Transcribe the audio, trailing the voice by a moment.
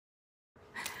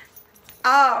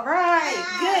All right.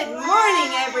 Good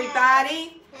morning,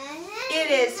 everybody. It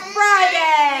is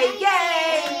Friday.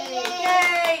 Yay!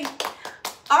 Yay!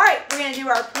 All right, we're going to do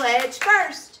our pledge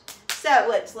first. So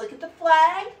let's look at the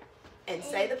flag and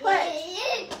say the pledge.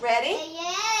 Ready?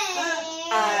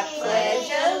 I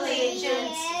pledge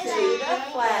allegiance to the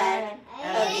flag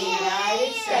of the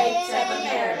United States of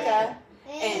America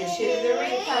and to the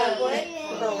republic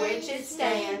for which it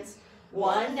stands,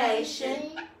 one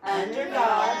nation, under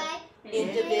God,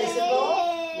 indivisible,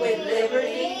 with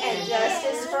liberty and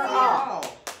justice for all.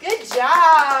 Good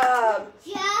job!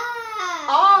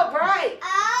 All right.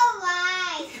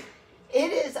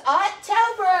 It is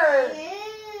October.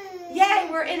 Yay,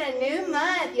 we're in a new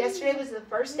month. Yesterday was the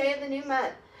first day of the new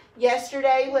month.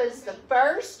 Yesterday was the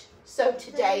first, so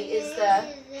today is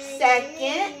the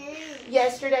second.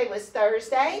 Yesterday was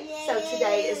Thursday, so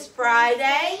today is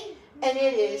Friday, and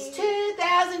it is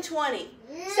 2020.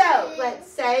 So let's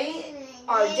say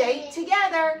our date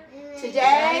together.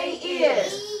 Today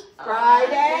is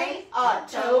Friday,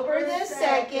 October the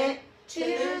 2nd,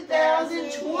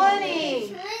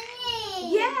 2020.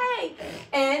 Yay!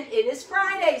 And it is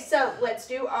Friday, so let's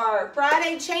do our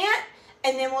Friday chant,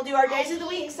 and then we'll do our Days of the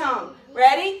Week song.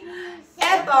 Ready?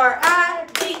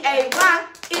 F-R-I-D-A-Y,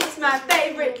 it's my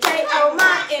favorite day, oh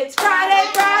my, it's Friday,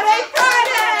 Friday,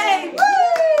 Friday!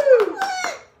 Woo!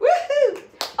 Woohoo!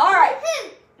 All right,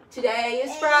 today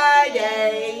is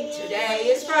Friday, today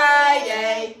is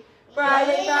Friday,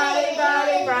 Friday, Friday,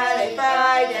 Friday, Friday,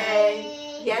 Friday.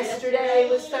 Yesterday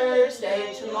was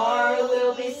Thursday, tomorrow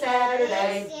will be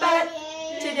Saturday, but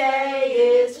today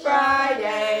is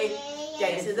Friday.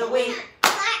 Days of the week,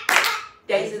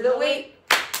 days of the week,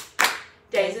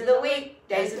 days of the week,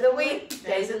 days of the week,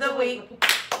 days of the week.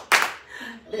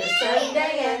 There's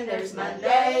Sunday and there's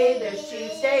Monday, there's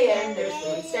Tuesday and there's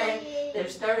Wednesday,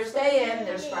 there's Thursday and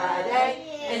there's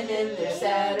Friday, and then there's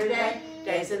Saturday.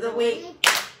 Days of the week,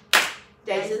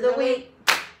 days of the week,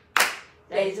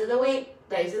 days of the week,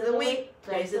 days of the week,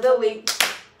 days of the week.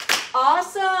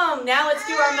 Awesome! Now let's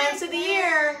do our months of the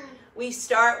year. We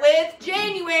start with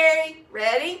January.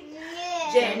 Ready?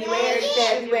 January,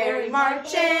 February,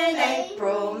 March, and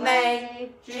April, May,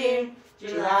 June,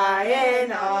 July,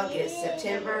 and August,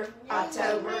 September,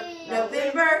 October,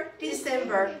 November,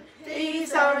 December.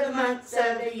 These are the months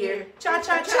of the year.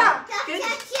 Cha-cha-cha.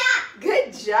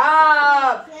 Good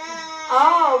job.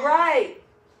 All right.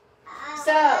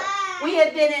 So, we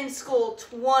have been in school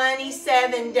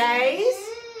 27 days.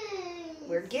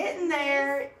 We're getting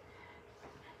there.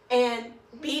 And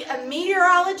be a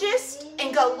meteorologist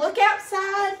and go look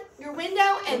outside your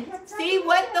window and see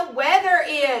what the weather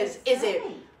is. Is it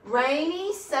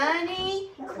rainy, sunny,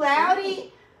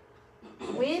 cloudy,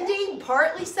 windy,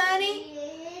 partly sunny?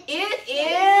 It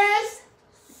is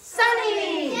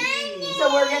sunny.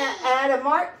 So we're going to add a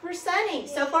mark for sunny.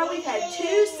 So far we've had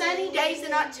 2 sunny days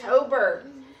in October.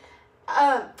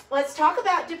 Let's talk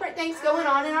about different things going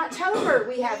on in October.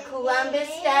 We have Columbus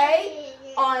Day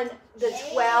on the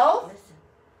 12th.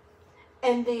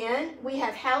 And then we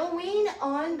have Halloween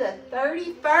on the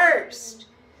 31st.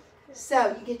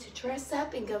 So you get to dress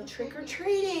up and go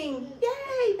trick-or-treating.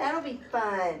 Yay, that'll be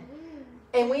fun.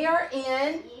 And we are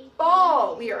in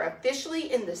fall. We are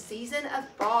officially in the season of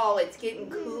fall. It's getting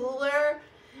cooler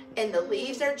and the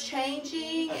leaves are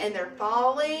changing and they're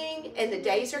falling and the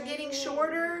days are getting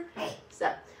shorter.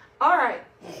 So, all right.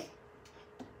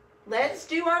 Let's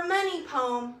do our money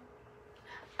poem.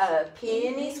 A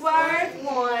penny's worth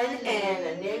 1 and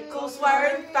a nickel's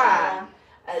worth 5.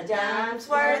 A dime's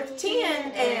worth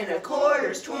 10 and a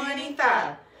quarter's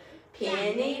 25.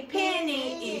 Penny,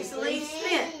 penny, easily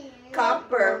spent.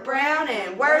 Copper brown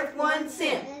and worth 1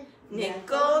 cent.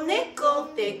 Nickel, nickel,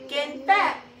 thick and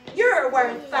fat. You're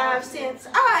worth 5 cents,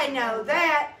 I know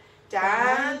that.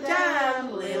 Dime,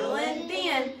 dime, little and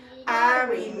thin. I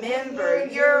remember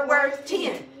you're worth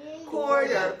 10.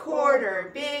 Quarter,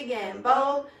 quarter, big and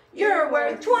bold. You're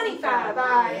worth 25,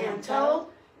 I am told.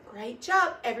 Great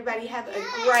job. Everybody have a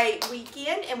great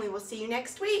weekend, and we will see you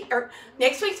next week. Or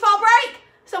next week's fall break.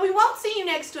 So we won't see you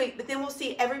next week, but then we'll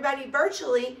see everybody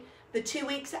virtually the 2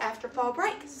 weeks after fall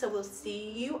break. So we'll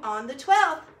see you on the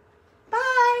 12th.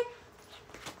 Bye.